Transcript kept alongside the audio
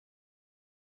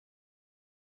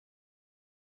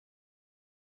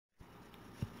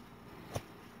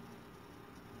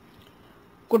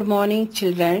Good morning,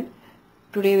 children.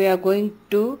 Today we are going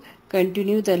to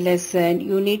continue the lesson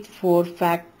Unit 4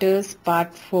 Factors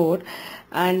Part 4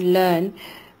 and learn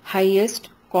highest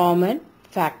common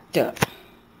factor.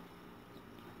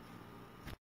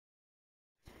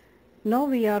 Now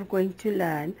we are going to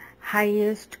learn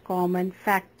highest common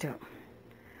factor.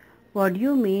 What do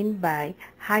you mean by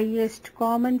highest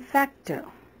common factor?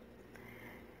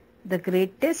 The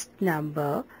greatest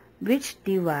number which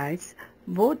divides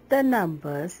both the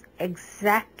numbers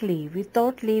exactly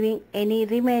without leaving any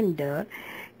remainder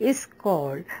is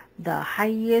called the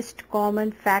highest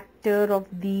common factor of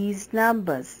these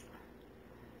numbers.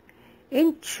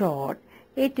 In short,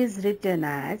 it is written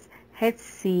as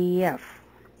HCF.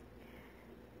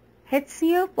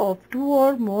 HCF of two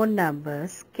or more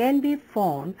numbers can be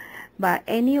found by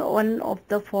any one of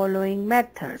the following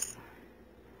methods.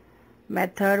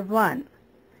 Method 1.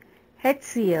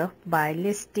 HCF by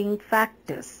listing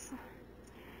factors.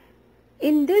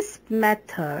 In this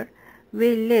method,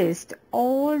 we list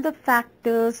all the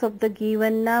factors of the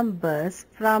given numbers.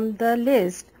 From the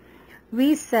list,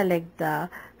 we select the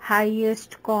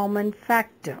highest common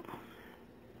factor.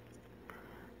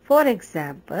 For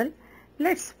example,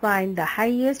 let's find the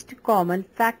highest common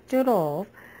factor of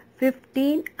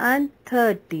 15 and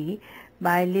 30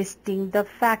 by listing the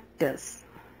factors.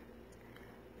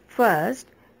 First,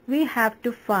 we have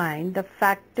to find the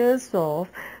factors of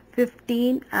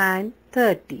 15 and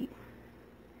 30.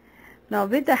 Now,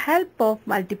 with the help of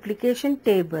multiplication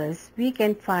tables, we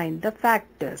can find the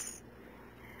factors.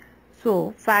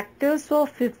 So, factors of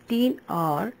 15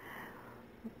 are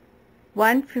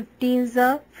 1 15s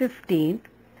are 15,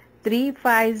 3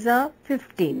 5s are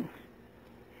 15.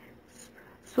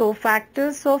 So,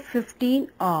 factors of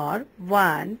 15 are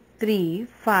 1, 3,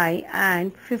 5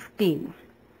 and 15.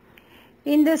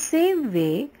 In the same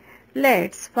way,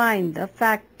 let's find the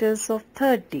factors of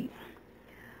 30.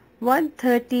 1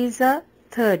 30s are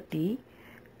 30,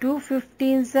 2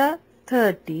 15s are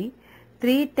 30,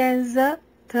 3 10s are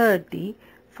 30,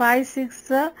 5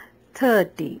 6s are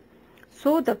 30.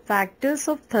 So the factors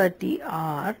of 30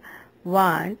 are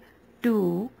 1,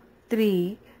 2,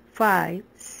 3, 5,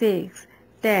 6,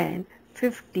 10,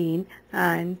 15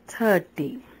 and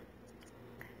 30.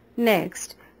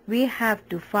 Next, we have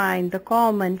to find the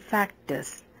common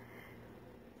factors.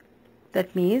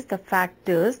 That means the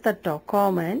factors that are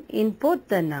common in both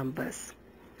the numbers.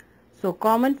 So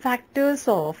common factors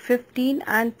of 15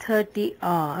 and 30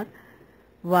 are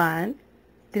 1,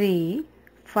 3,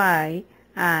 5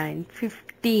 and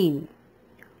 15.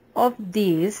 Of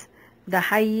these, the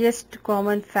highest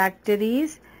common factor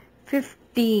is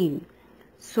 15.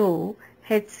 So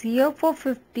HCF of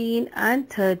 15 and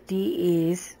 30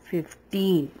 is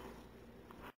 15.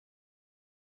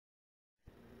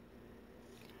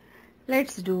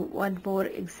 Let's do one more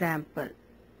example.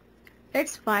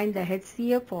 Let's find the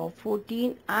HCF of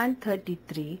 14 and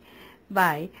 33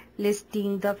 by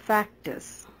listing the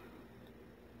factors.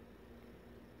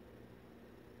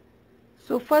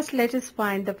 So first let us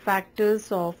find the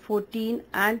factors of 14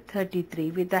 and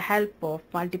 33 with the help of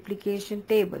multiplication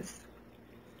tables.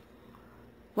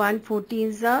 1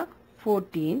 14s are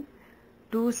 14,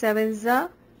 2 7s are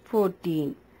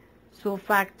 14. So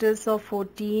factors of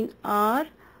 14 are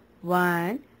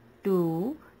 1,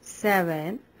 2,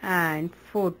 7 and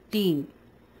 14.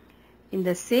 In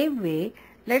the same way,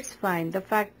 let's find the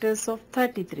factors of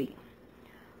 33.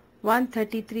 1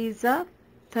 33s are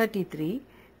 33,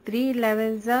 3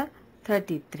 11s are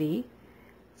 33.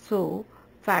 So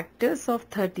factors of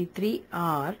 33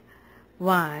 are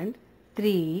 1,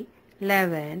 3,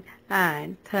 11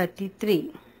 and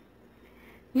 33.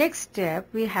 Next step,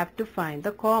 we have to find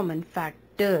the common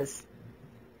factors.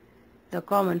 The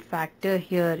common factor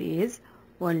here is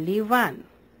only 1.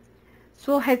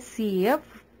 So HCF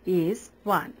is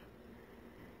 1.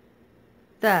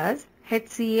 Thus,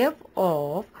 HCF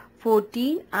of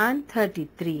 14 and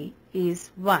 33 is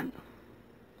 1.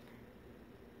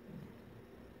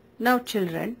 Now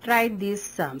children, try these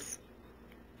sums.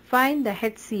 Find the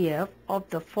HCF of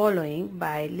the following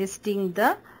by listing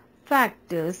the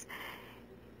factors.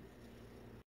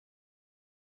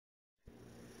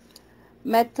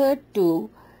 Method 2.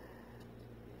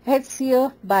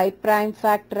 HCF by prime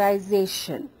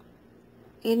factorization.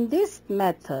 In this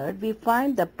method, we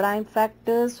find the prime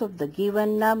factors of the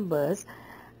given numbers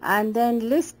and then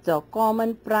list the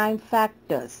common prime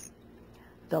factors.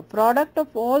 The product of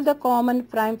all the common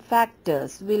prime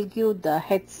factors will give the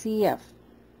HCF.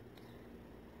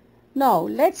 Now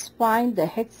let's find the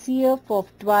HCF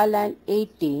of 12 and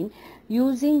 18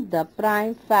 using the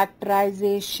prime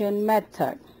factorization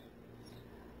method.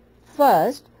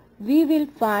 First, we will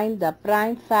find the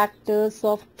prime factors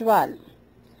of 12.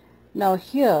 Now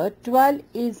here 12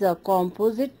 is a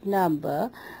composite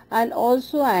number and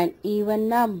also an even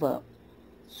number.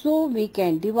 So we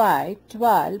can divide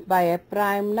 12 by a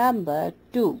prime number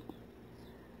 2.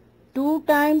 2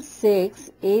 times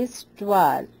 6 is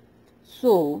 12.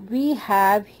 So we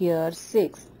have here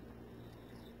 6.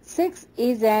 6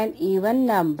 is an even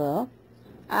number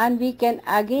and we can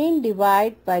again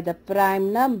divide by the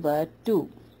prime number 2.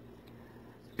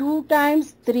 2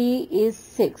 times 3 is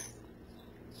 6.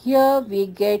 Here we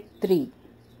get 3.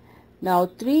 Now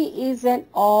 3 is an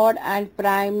odd and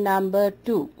prime number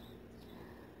 2.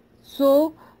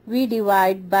 So we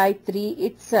divide by 3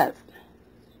 itself.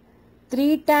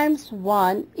 3 times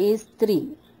 1 is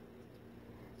 3.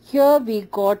 Here we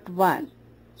got 1.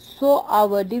 So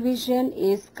our division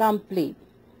is complete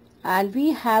and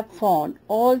we have found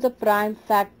all the prime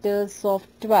factors of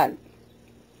 12.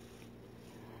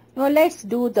 Now let's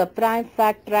do the prime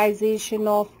factorization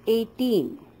of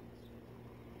 18.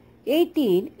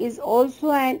 18 is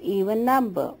also an even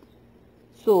number.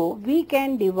 So we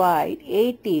can divide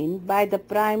 18 by the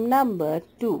prime number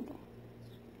 2.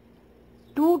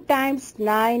 2 times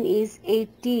 9 is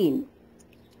 18.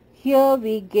 Here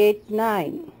we get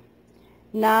 9.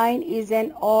 9 is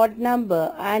an odd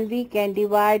number and we can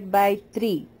divide by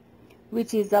 3,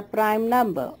 which is a prime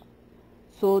number.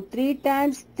 So 3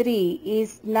 times 3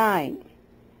 is 9.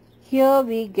 Here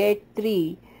we get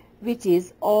 3, which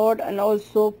is odd and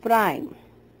also prime.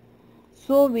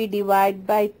 So we divide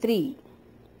by 3.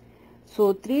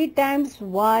 So 3 times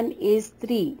 1 is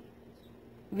 3.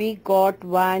 We got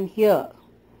 1 here.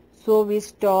 So we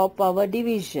stop our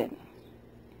division.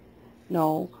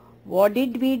 Now what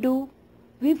did we do?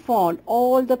 We found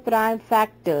all the prime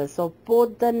factors of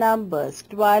both the numbers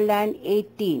 12 and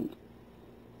 18.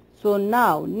 So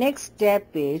now next step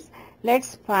is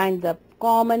let's find the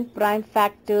common prime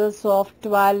factors of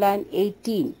 12 and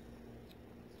 18.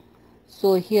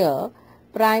 So here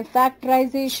prime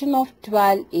factorization of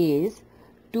 12 is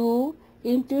 2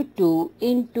 into 2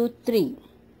 into 3.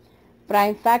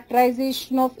 Prime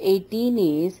factorization of 18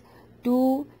 is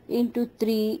 2 into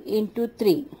 3 into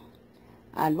 3.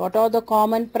 And what are the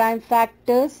common prime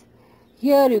factors?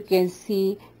 Here you can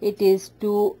see it is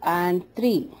 2 and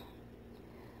 3.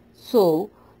 So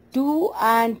 2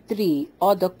 and 3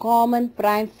 are the common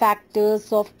prime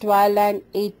factors of 12 and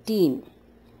 18.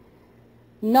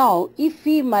 Now if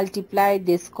we multiply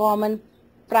these common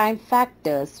prime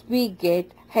factors, we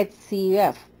get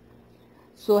HCF.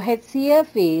 So HCF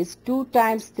is 2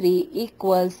 times 3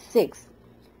 equals 6.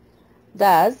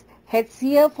 Thus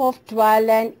HCF of 12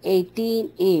 and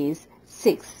 18 is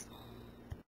 6.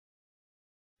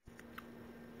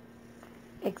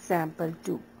 Example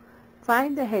 2.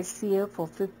 Find the HCF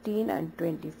of 15 and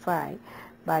 25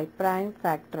 by prime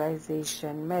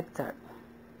factorization method.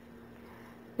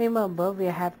 Remember, we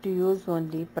have to use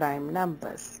only prime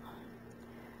numbers.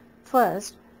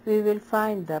 First, we will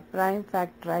find the prime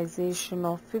factorization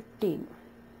of 15.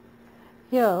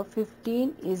 Here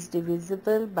 15 is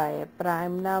divisible by a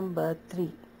prime number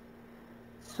 3.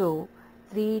 So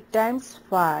 3 times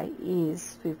 5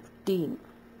 is 15.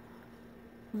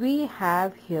 We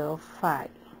have here 5.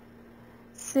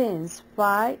 Since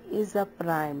 5 is a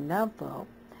prime number,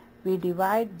 we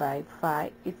divide by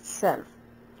 5 itself.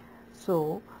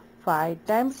 So 5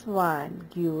 times 1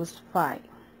 gives 5.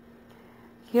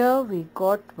 Here we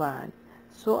got 1,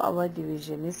 so our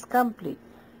division is complete.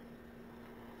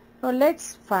 Now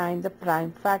let's find the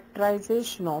prime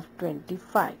factorization of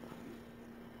 25.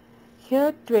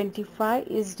 Here 25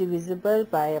 is divisible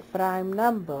by a prime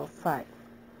number 5.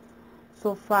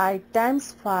 So 5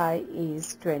 times 5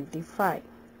 is 25.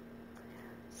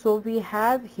 So we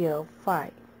have here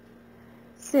 5.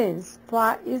 Since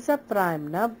 5 is a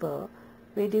prime number,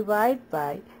 we divide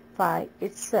by 5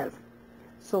 itself.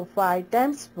 So 5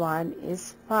 times 1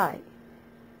 is 5.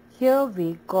 Here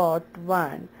we got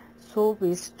 1, so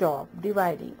we stop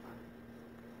dividing.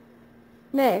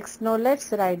 Next, now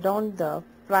let's write down the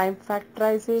prime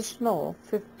factorization of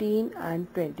 15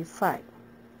 and 25.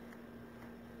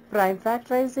 Prime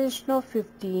factorization of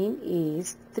 15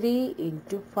 is 3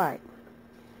 into 5.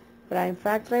 Prime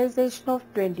factorization of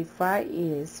 25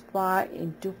 is 5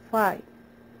 into 5.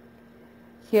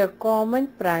 Here common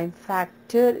prime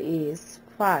factor is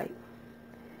 5.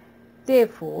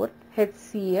 Therefore,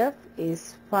 HCF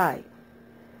is 5.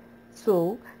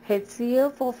 So,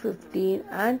 HCF of 15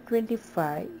 and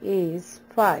 25 is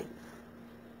 5.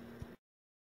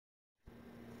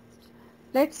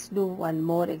 Let's do one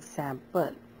more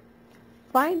example.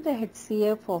 Find the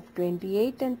HCF of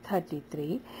 28 and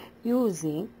 33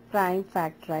 using prime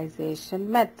factorization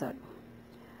method.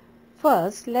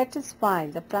 First, let us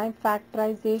find the prime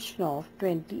factorization of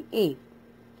 28.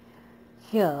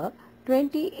 Here,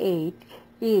 28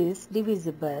 is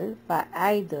divisible by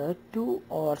either 2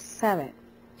 or 7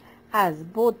 as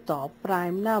both are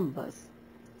prime numbers.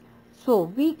 So,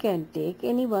 we can take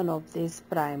any one of these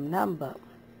prime number.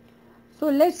 So,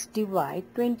 let's divide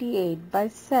 28 by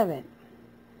 7.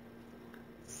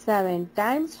 7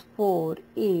 times 4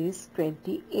 is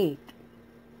 28.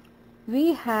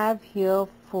 We have here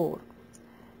 4.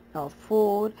 Now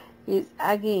 4 is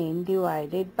again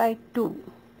divided by 2.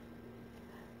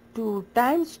 2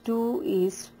 times 2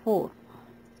 is 4.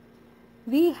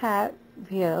 We have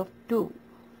here 2.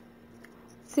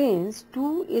 Since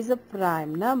 2 is a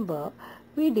prime number,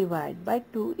 we divide by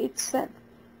 2 itself.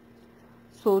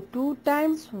 So 2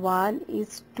 times 1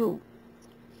 is 2.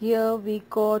 Here we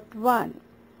got 1.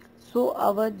 So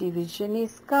our division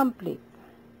is complete.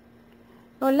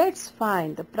 Now let's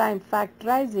find the prime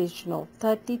factorization of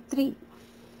 33.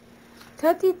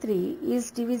 33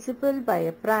 is divisible by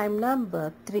a prime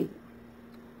number 3.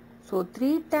 So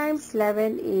 3 times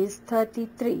 11 is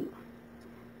 33.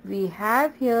 We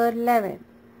have here 11.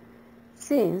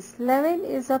 Since 11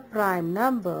 is a prime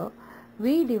number,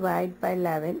 we divide by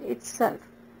 11 itself.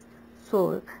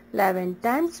 So 11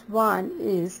 times 1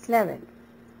 is 11.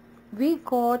 We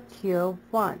got here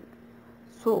 1.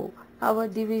 So our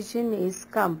division is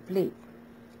complete.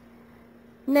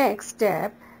 Next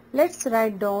step, let's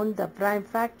write down the prime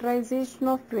factorization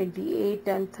of 28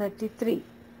 and 33.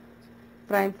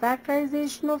 Prime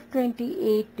factorization of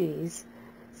 28 is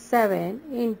 7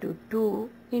 into 2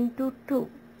 into 2.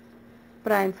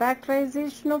 Prime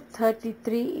factorization of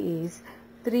 33 is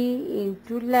 3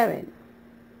 into 11.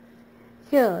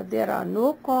 Here there are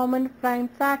no common prime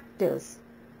factors.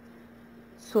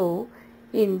 So,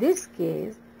 in this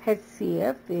case,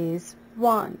 HCF is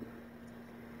 1.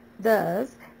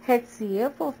 Thus,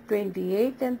 HCF of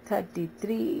 28 and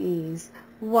 33 is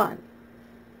 1.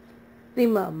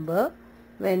 Remember,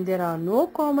 when there are no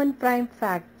common prime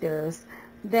factors,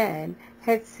 then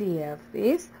HCF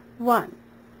is 1.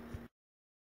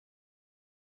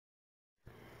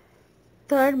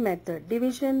 Third method,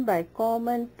 division by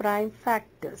common prime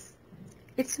factors.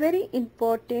 It's very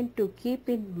important to keep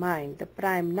in mind the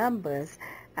prime numbers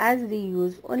as we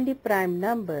use only prime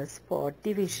numbers for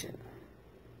division.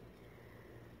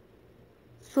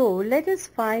 So let us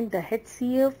find the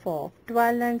HCF of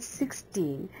 12 and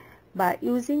 16 by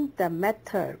using the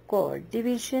method called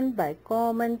division by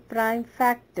common prime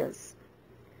factors.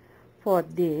 For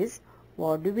this,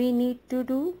 what do we need to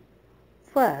do?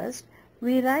 First,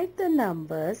 we write the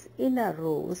numbers in a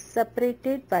row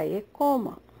separated by a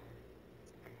comma.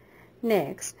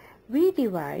 Next, we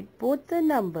divide both the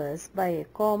numbers by a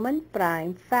common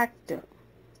prime factor.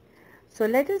 So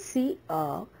let us see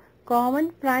a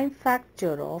common prime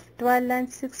factor of 12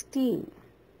 and 16.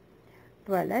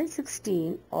 12 and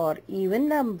 16 are even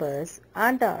numbers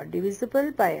and are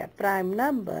divisible by a prime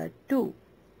number 2.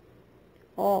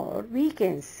 Or we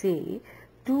can say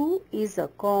 2 is a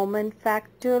common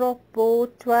factor of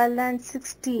both 12 and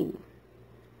 16.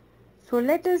 So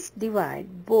let us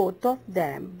divide both of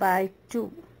them by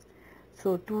 2.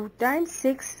 So 2 times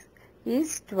 6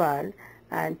 is 12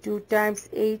 and 2 times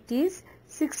 8 is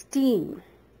 16.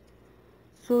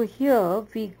 So here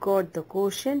we got the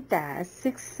quotient as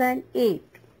 6 and 8.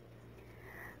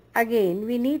 Again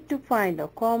we need to find a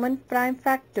common prime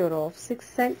factor of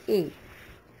 6 and 8.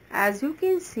 As you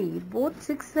can see, both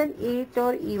 6 and 8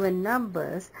 are even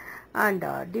numbers and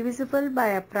are divisible by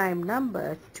a prime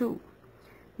number 2.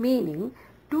 Meaning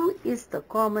 2 is the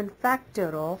common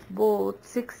factor of both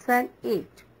 6 and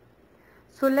 8.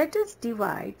 So let us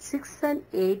divide 6 and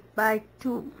 8 by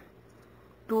 2.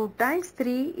 2 times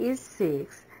 3 is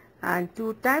 6 and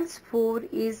 2 times 4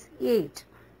 is 8.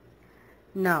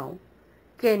 Now,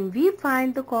 can we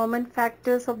find the common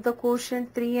factors of the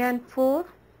quotient 3 and 4?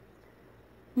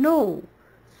 No.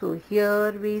 So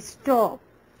here we stop.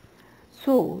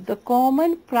 So the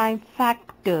common prime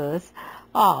factors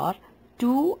are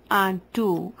 2 and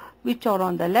 2, which are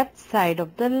on the left side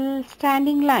of the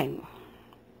standing line.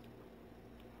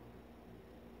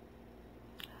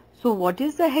 So what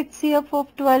is the HCF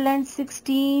of 12 and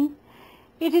 16?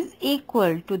 It is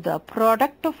equal to the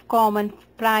product of common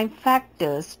prime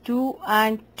factors 2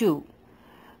 and 2.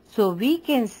 So we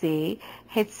can say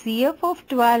HCF of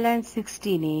 12 and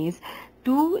 16 is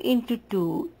 2 into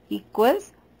 2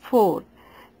 equals 4.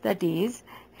 That is,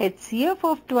 HCF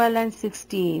of 12 and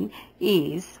 16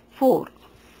 is 4.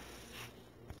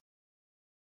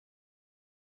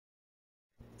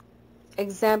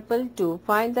 Example 2.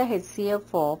 Find the HCF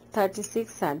of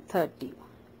 36 and 30.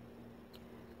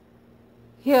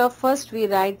 Here first we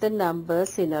write the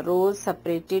numbers in a row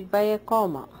separated by a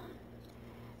comma.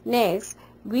 Next,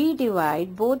 we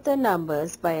divide both the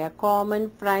numbers by a common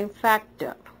prime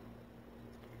factor.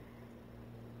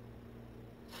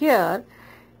 Here,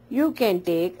 you can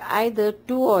take either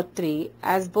 2 or 3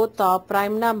 as both are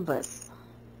prime numbers.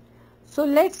 So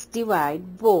let's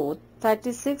divide both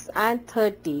 36 and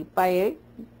 30 by a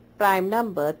prime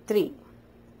number 3.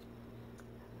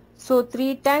 So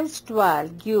 3 times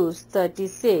 12 gives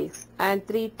 36 and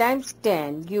 3 times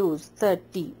 10 gives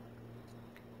 30.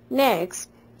 Next,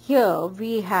 here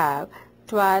we have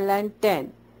 12 and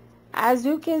 10. As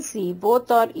you can see,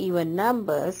 both are even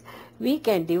numbers. We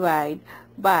can divide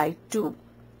by 2.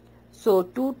 So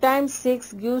 2 times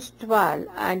 6 gives 12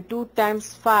 and 2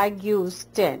 times 5 gives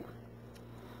 10.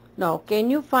 Now, can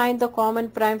you find the common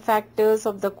prime factors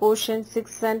of the quotient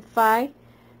 6 and 5?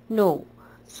 No.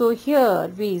 So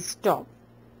here we stop.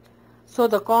 So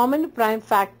the common prime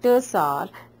factors are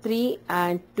 3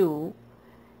 and 2.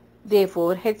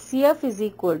 Therefore, HCF is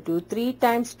equal to 3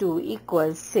 times 2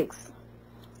 equals 6.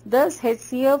 Thus,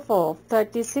 HCF of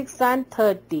 36 and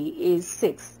 30 is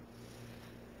 6.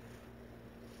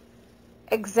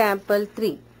 Example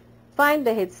 3. Find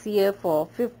the HCF of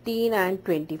 15 and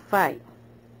 25.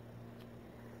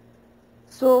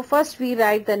 So, first we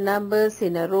write the numbers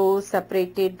in a row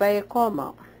separated by a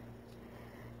comma.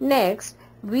 Next,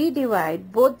 we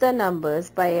divide both the numbers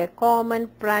by a common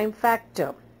prime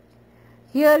factor.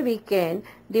 Here we can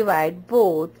divide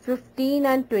both 15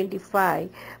 and 25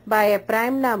 by a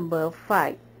prime number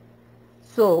 5.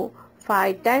 So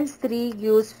 5 times 3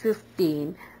 gives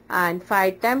 15 and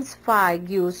 5 times 5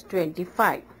 gives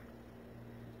 25.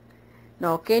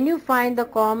 Now can you find the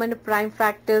common prime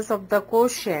factors of the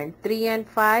quotient 3 and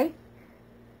 5?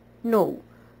 No.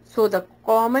 So the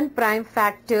common prime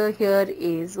factor here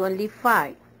is only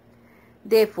 5.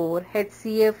 Therefore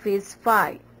HCF is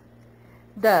 5.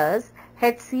 Thus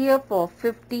HCF of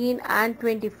 15 and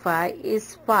 25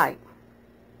 is 5.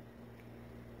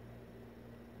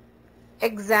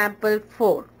 Example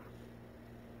 4.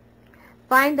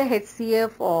 Find the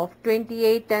HCF of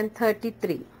 28 and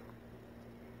 33.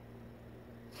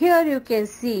 Here you can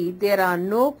see there are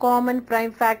no common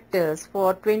prime factors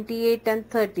for 28 and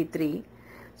 33.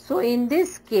 So in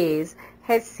this case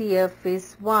HCF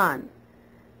is 1.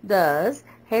 Thus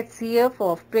HCF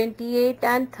of 28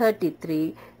 and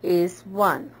 33 is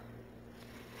 1.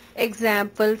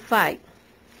 Example 5.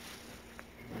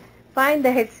 Find the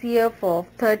HCF of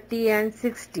 30 and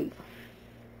 60.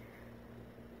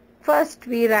 First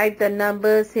we write the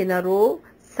numbers in a row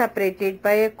separated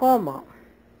by a comma.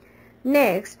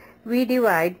 Next, we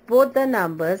divide both the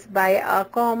numbers by a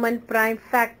common prime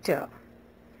factor.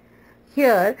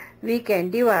 Here we can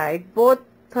divide both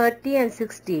 30 and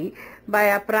 60 by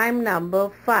a prime number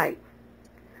 5.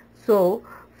 So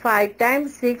 5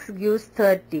 times 6 gives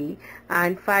 30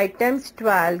 and 5 times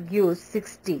 12 gives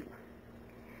 60.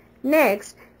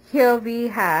 Next, here we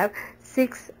have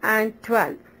 6 and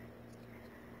 12.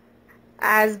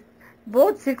 As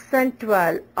both 6 and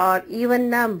 12 are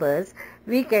even numbers,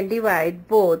 we can divide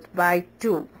both by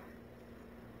 2.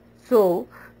 So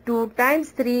 2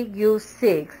 times 3 gives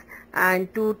 6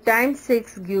 and 2 times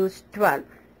 6 gives 12.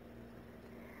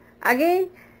 Again,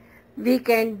 we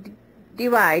can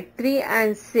divide 3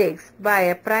 and 6 by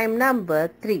a prime number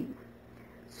 3.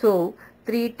 So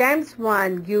 3 times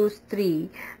 1 gives 3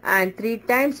 and 3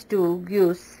 times 2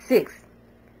 gives 6.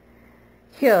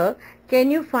 Here, can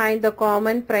you find the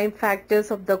common prime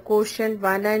factors of the quotient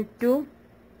 1 and 2?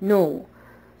 No.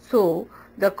 So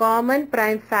the common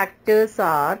prime factors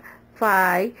are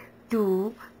 5,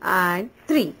 2 and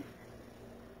 3.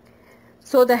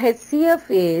 So the HCF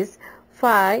is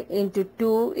 5 into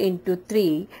 2 into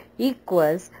 3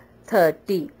 equals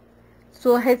 30.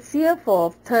 So HCF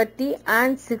of 30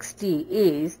 and 60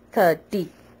 is 30.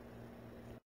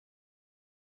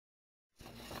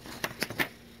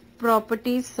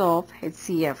 Properties of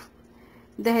HCF.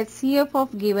 The HCF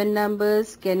of given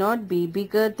numbers cannot be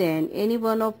bigger than any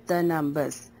one of the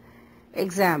numbers.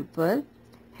 Example,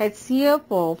 HCF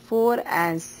of 4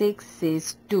 and 6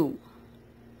 is 2.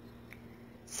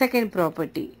 Second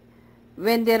property.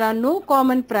 When there are no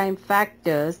common prime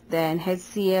factors, then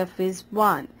HCF is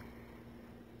 1.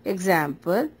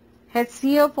 Example,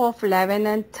 HCF of 11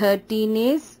 and 13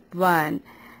 is 1.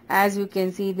 As you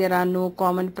can see, there are no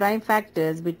common prime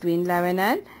factors between 11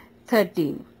 and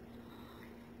 13.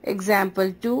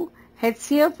 Example 2,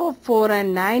 HCF of 4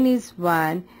 and 9 is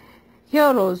 1.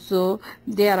 Here also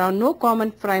there are no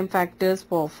common prime factors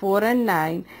for 4 and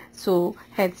 9, so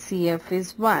HCF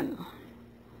is 1.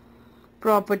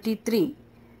 Property 3.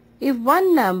 If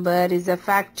one number is a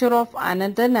factor of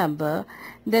another number,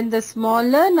 then the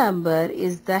smaller number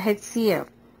is the HCF.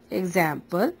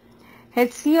 Example,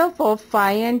 HCF of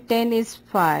 5 and 10 is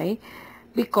 5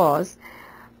 because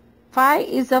 5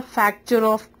 is a factor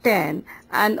of 10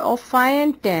 and of 5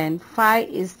 and 10, 5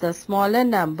 is the smaller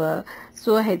number,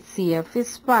 so HCF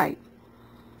is 5.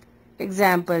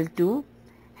 Example 2.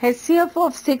 HCF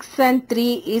of 6 and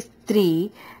 3 is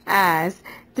 3 as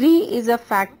 3 is a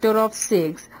factor of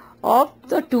 6. Of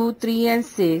the 2, 3 and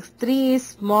 6, 3 is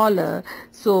smaller,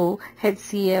 so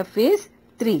HCF is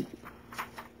 3.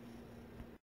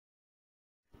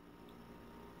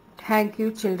 Thank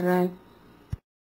you, children.